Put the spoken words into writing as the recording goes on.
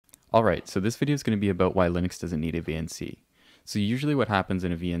Alright, so this video is going to be about why Linux doesn't need a VNC. So usually what happens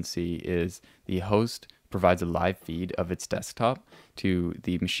in a VNC is the host provides a live feed of its desktop to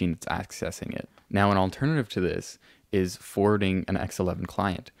the machine that's accessing it. Now an alternative to this is forwarding an X11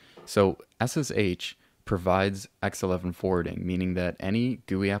 client. So SSH provides X11 forwarding, meaning that any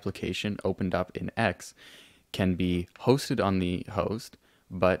GUI application opened up in X can be hosted on the host,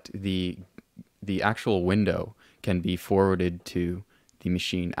 but the actual window can be forwarded to the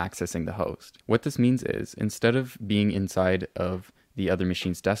machine accessing the host. What this means is, instead of being inside of the other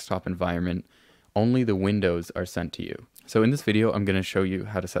machine's desktop environment, only the windows are sent to you. So in this video, I'm going to show you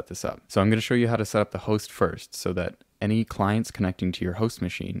how to set this up. So I'm going to show you how to set up the host first, so that any clients connecting to your host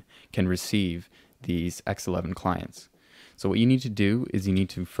machine can receive these X11 clients. So what you need to do is you need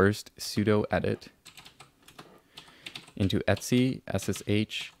to first sudo edit into etc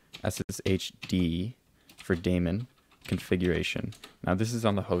ssh sshd for daemon configuration. Now this is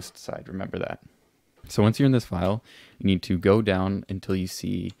on the host side, remember that. So once you're in this file, you need to go down until you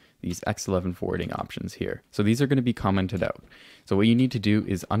see these X11 forwarding options here. So these are going to be commented out. So what you need to do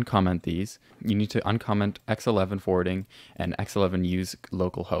is uncomment these. You need to uncomment X11 forwarding and X11 use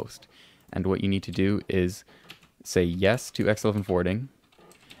localhost. And what you need to do is say yes to X11 forwarding,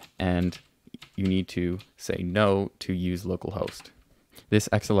 and you need to say no to use localhost. This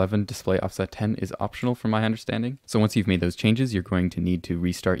X11 display offset 10 is optional from my understanding. So once you've made those changes, you're going to need to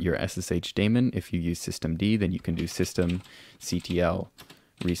restart your SSH daemon. If you use systemd, then you can do systemctl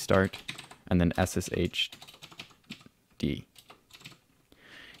restart and then sshd.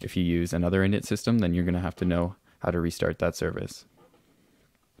 If you use another init system, then you're going to have to know how to restart that service.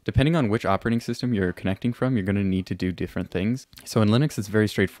 Depending on which operating system you're connecting from, you're going to need to do different things. So in Linux, it's very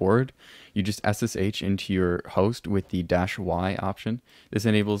straightforward. You just SSH into your host with the -y option. This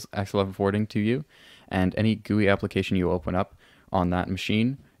enables X11 forwarding to you, and any GUI application you open up on that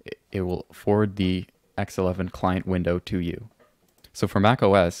machine, it will forward the X11 client window to you. So for Mac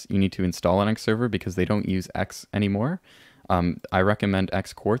OS, you need to install an X server because they don't use X anymore. I recommend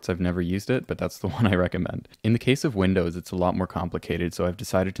XQuartz. I've never used it, but that's the one I recommend. In the case of Windows, it's a lot more complicated, so I've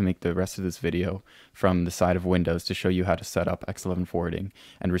decided to make the rest of this video from the side of Windows to show you how to set up X11 forwarding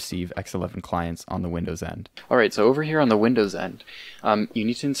and receive X11 clients on the Windows end. Alright, so over here on the Windows end, you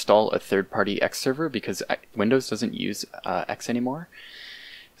need to install a third-party X server because Windows doesn't use X anymore.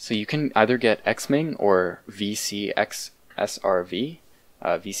 So you can either get Xming or VCXSRV.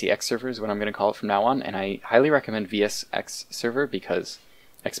 VCX server is what I'm going to call it from now on, and I highly recommend VSX server because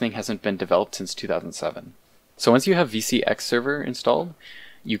Xming hasn't been developed since 2007. So once you have VCX server installed,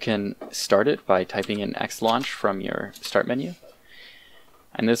 you can start it by typing in xlaunch from your start menu,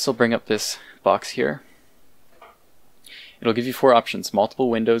 and this will bring up this box here. It'll give you 4 options: multiple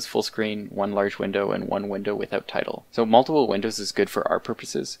windows, full screen, 1 large window, and 1 window without title. So multiple windows is good for our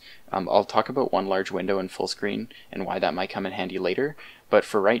purposes. I'll talk about 1 large window and full screen and why that might come in handy later. But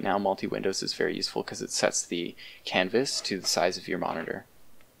for right now, multi-windows is very useful because it sets the canvas to the size of your monitor.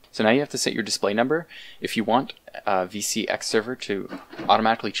 So now you have to set your display number. If you want VCX server to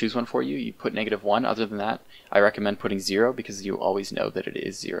automatically choose one for you, you put -1. Other than that, I recommend putting 0 because you always know that it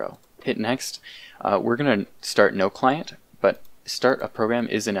is 0. Hit next. We're going to start no client, but start a program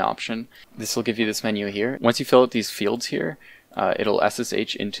is an option. This will give you this menu here. Once you fill out these fields here, it'll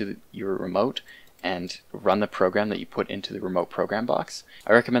SSH into your remote and run the program that you put into the remote program box.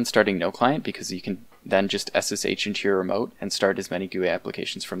 I recommend starting no client because you can then just SSH into your remote and start as many GUI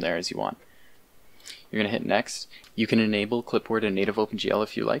applications from there as you want. You're going to hit next. You can enable clipboard and native OpenGL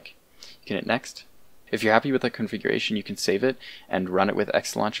if you like. You can hit next. If you're happy with that configuration, you can save it and run it with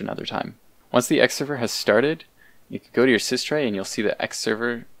Xlaunch another time. Once the X server has started, you can go to your systray and you'll see the X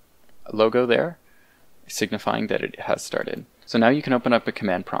server logo there, signifying that it has started. So now you can open up a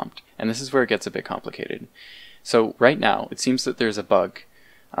command prompt, and this is where it gets a bit complicated. So right now, it seems that there's a bug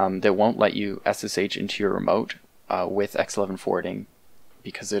that won't let you SSH into your remote with X11 forwarding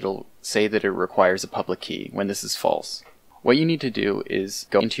because it'll say that it requires a public key when this is false. What you need to do is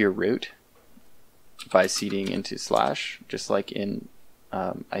go into your root by cding into /, just like in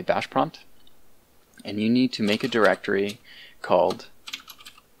a bash prompt, and you need to make a directory called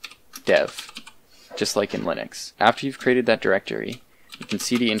dev, just like in Linux. After you've created that directory, you can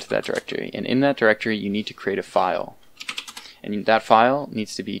cd into that directory, and in that directory you need to create a file, and that file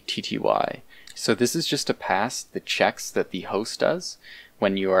needs to be tty. So this is just to pass the checks that the host does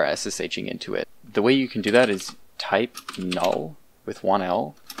when you are SSHing into it. The way you can do that is type null with 1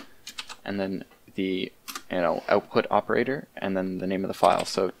 L, and then the output operator, and then the name of the file.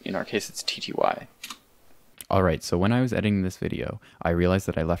 So in our case it's tty. Alright, so when I was editing this video, I realized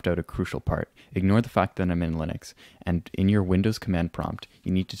that I left out a crucial part. Ignore the fact that I'm in Linux, and in your Windows command prompt,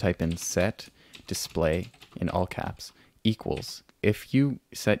 you need to type in set display in all caps equals. If you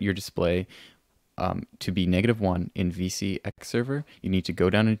set your display to be -1 in VC X server, you need to go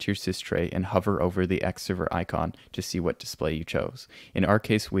down into your sys tray and hover over the X server icon to see what display you chose. In our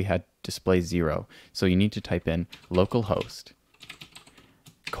case, we had display 0, so you need to type in localhost :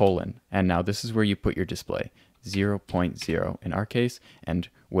 and now this is where you put your display 0.0 in our case, and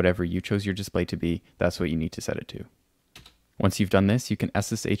whatever you chose your display to be, that's what you need to set it to. Once you've done this, you can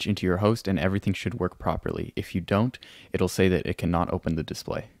SSH into your host and everything should work properly. If you don't, it'll say that it cannot open the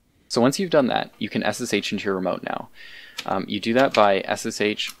display. So once you've done that, you can SSH into your remote now. You do that by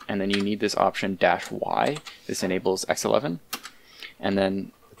SSH, and then you need this option -y. This enables X11, and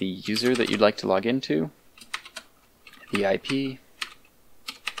then the user that you'd like to log into, the IP,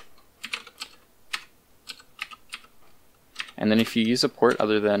 and then if you use a port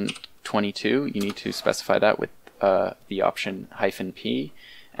other than 22, you need to specify that with the option -p,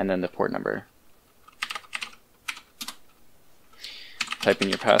 and then the port number. Type in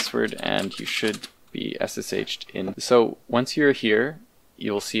your password and you should be SSH'd in. So once you're here,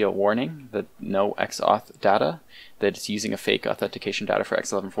 you'll see a warning that no XAuth data, that it's using a fake authentication data for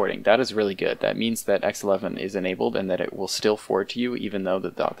X11 forwarding. That is really good. That means that X11 is enabled and that it will still forward to you even though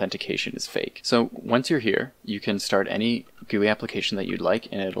that the authentication is fake. So once you're here, you can start any GUI application that you'd like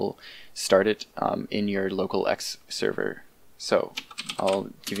and it'll start it in your local X server. So I'll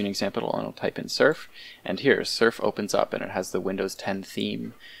give you an example and I'll type in surf, and here surf opens up and it has the Windows 10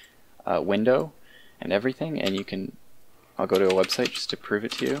 theme window and everything, and you can, I'll go to a website just to prove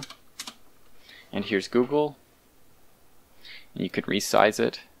it to you, and here's Google, and you could resize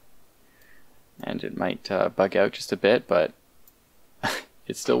it and it might bug out just a bit, but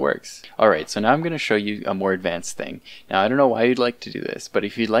it still works. Alright, so now I'm going to show you a more advanced thing. Now I don't know why you'd like to do this, but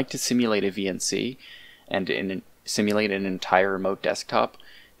if you'd like to simulate a VNC and simulate an entire remote desktop,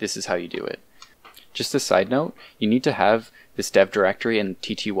 this is how you do it. Just a side note, you need to have this dev directory and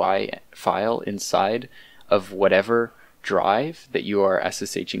TTY file inside of whatever drive that you are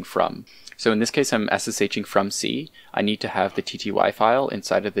SSHing from. So in this case I'm SSHing from C. I need to have the TTY file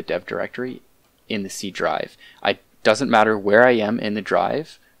inside of the dev directory in the C drive. It doesn't matter where I am in the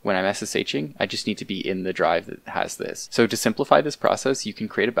drive when I'm SSHing, I just need to be in the drive that has this. So to simplify this process, you can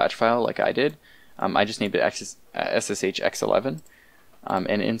create a batch file like I did. I just named it SSH X11,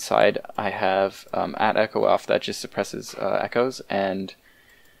 and inside I have @echo_off that just suppresses echoes, and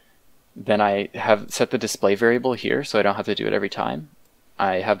then I have set the display variable here so I don't have to do it every time.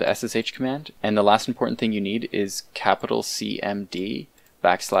 I have the SSH command, and the last important thing you need is $CMD\K.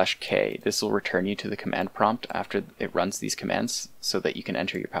 This will return you to the command prompt after it runs these commands so that you can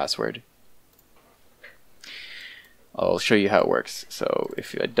enter your password. I'll show you how it works. So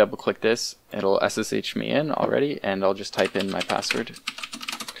if I double click this, it'll SSH me in already, and I'll just type in my password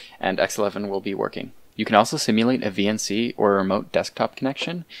and X11 will be working. You can also simulate a VNC or a remote desktop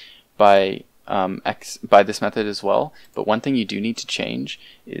connection by this method as well, but one thing you do need to change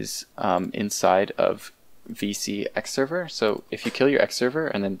is inside of VC X server. So if you kill your X server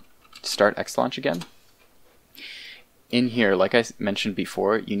and then start X launch again, in here, like I mentioned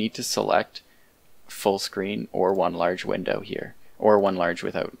before, you need to select full screen or one large window here, or one large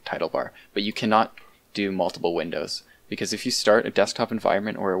without title bar, but you cannot do multiple windows, because if you start a desktop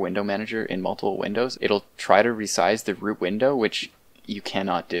environment or a window manager in multiple windows, it'll try to resize the root window, which you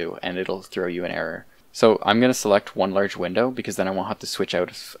cannot do, and it'll throw you an error. So I'm going to select one large window because then I won't have to switch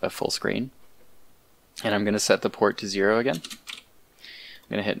out a full screen, and I'm going to set the port to 0 again. I'm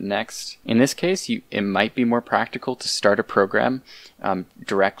going to hit next. In this case, it might be more practical to start a program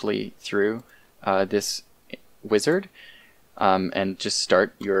directly through this wizard and just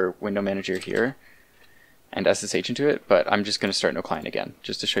start your window manager here and SSH into it, but I'm just going to start no client again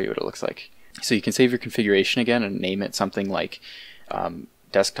just to show you what it looks like. So you can save your configuration again and name it something like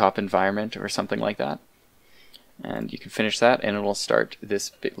desktop environment or something like that, and you can finish that and it will start this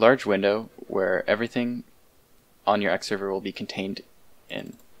big, large window where everything on your X server will be contained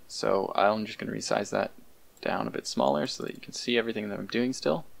in. So I'm just going to resize that down a bit smaller so that you can see everything that I'm doing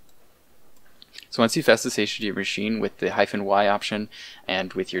still. So once you've SSH'd your machine with the -y option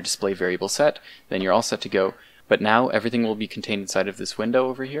and with your display variable set, then you're all set to go. But now everything will be contained inside of this window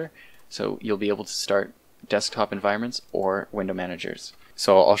over here, so you'll be able to start desktop environments or window managers.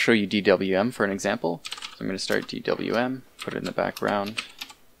 So I'll show you DWM for an example. So I'm going to start DWM, put it in the background.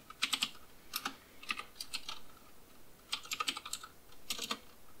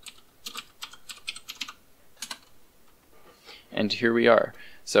 And here we are.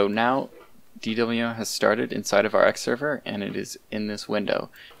 So now DWM has started inside of our X server, and it is in this window.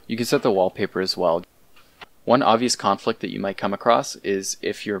 You can set the wallpaper as well. One obvious conflict that you might come across is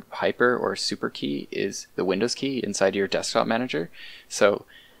if your hyper or super key is the Windows key inside your desktop manager. So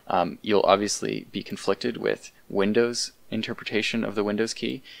you'll obviously be conflicted with Windows interpretation of the Windows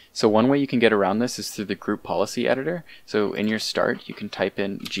key. So one way you can get around this is through the group policy editor. So in your start, you can type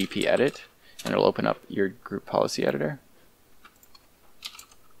in gpedit, and it'll open up your group policy editor.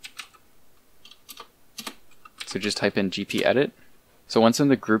 So just type in gpedit. So once in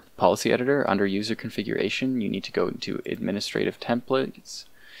the group policy editor, under user configuration, you need to go into administrative templates,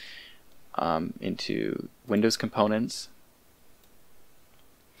 into Windows components,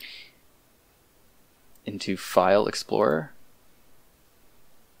 into File Explorer,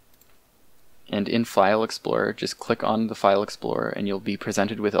 and in File Explorer, just click on the File Explorer and you'll be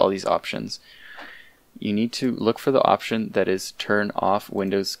presented with all these options. You need to look for the option that is Turn Off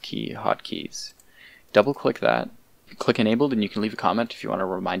Windows Key Hotkeys. Double click that, click Enabled, and you can leave a comment if you want to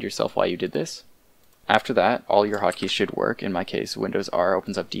remind yourself why you did this. After that, all your hotkeys should work. In my case, Windows R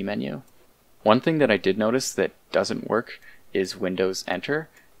opens up D menu. One thing that I did notice that doesn't work is Windows Enter.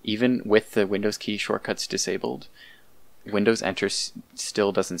 Even with the Windows key shortcuts disabled, Windows Enter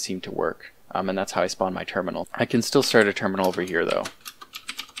still doesn't seem to work, and that's how I spawn my terminal. I can still start a terminal over here though,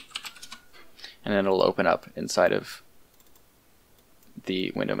 and then it'll open up inside of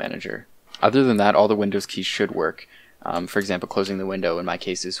the window manager. Other than that, all the Windows keys should work. For example, closing the window in my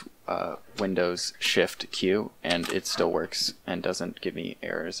case is Windows Shift Q, and it still works and doesn't give me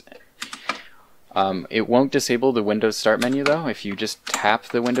errors. It won't disable the Windows Start menu though. If you just tap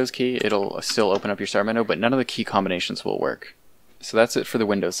the Windows key, it'll still open up your Start menu, but none of the key combinations will work. So that's it for the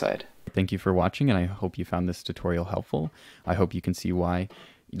Windows side. Thank you for watching, and I hope you found this tutorial helpful. I hope you can see why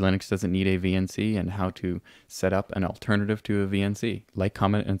Linux doesn't need a VNC and how to set up an alternative to a VNC. Like,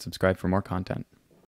 comment, and subscribe for more content.